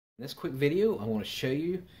In this quick video, I want to show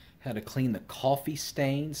you how to clean the coffee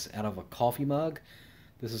stains out of a coffee mug.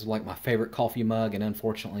 This is like my favorite coffee mug, and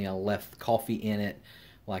unfortunately I left coffee in it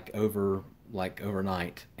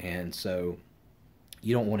overnight, and so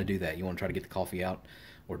you don't want to do that. You want to try to get the coffee out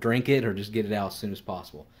or drink it or just get it out as soon as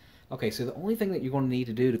possible. Okay, so the only thing that you're going to need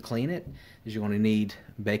to do to clean it is you're going to need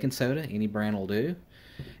baking soda, any brand will do,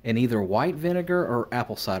 and either white vinegar or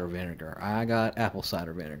apple cider vinegar. I got apple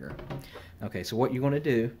cider vinegar. Okay, so what you're going to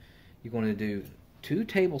do, you're going to do 2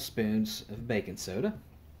 tablespoons of baking soda.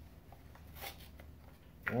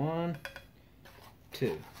 1,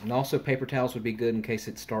 2. And also paper towels would be good in case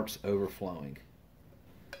it starts overflowing.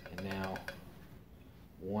 And now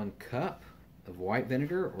 1 cup of white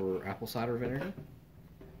vinegar or apple cider vinegar.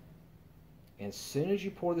 And as soon as you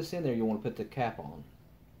pour this in there, you want to put the cap on.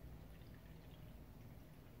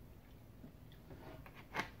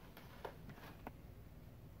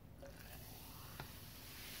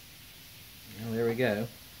 Well, there we go.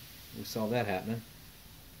 We saw that happening.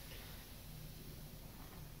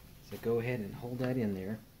 So go ahead and hold that in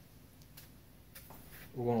there.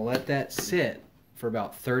 We're going to let that sit for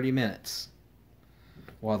about 30 minutes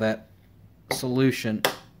while that solution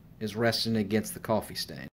is resting against the coffee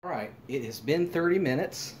stain. Alright, it has been 30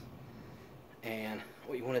 minutes, and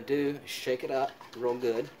what you want to do is shake it up real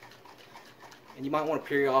good. And you might want to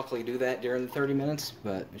periodically do that during the 30 minutes,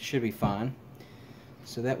 but it should be fine.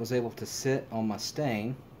 So that was able to sit on my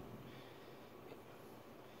stain.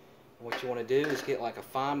 What you want to do is get like a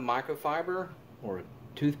fine microfiber or a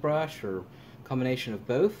toothbrush or a combination of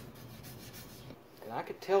both. And I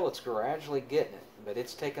could tell it's gradually getting it, but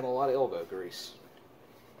it's taking a lot of elbow grease.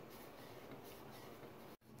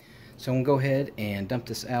 So I'm going to go ahead and dump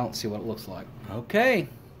this out and see what it looks like. Okay,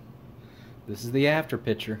 this is the after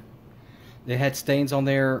picture. It had stains on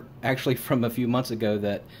there actually from a few months ago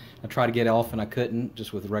that I tried to get off and I couldn't,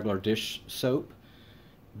 just with regular dish soap.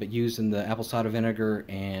 But using the apple cider vinegar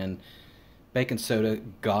and baking soda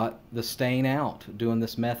got the stain out doing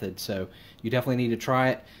this method. So you definitely need to try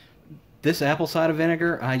it. This apple cider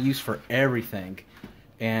vinegar I use for everything.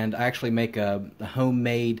 And I actually make a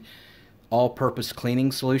homemade all-purpose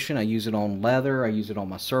cleaning solution. I use it on leather, I use it on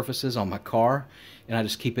my surfaces, on my car, and I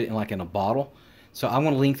just keep it in a bottle. So I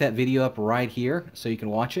want to link that video up right here so you can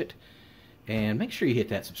watch it. And make sure you hit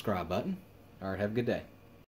that subscribe button. Alright, have a good day.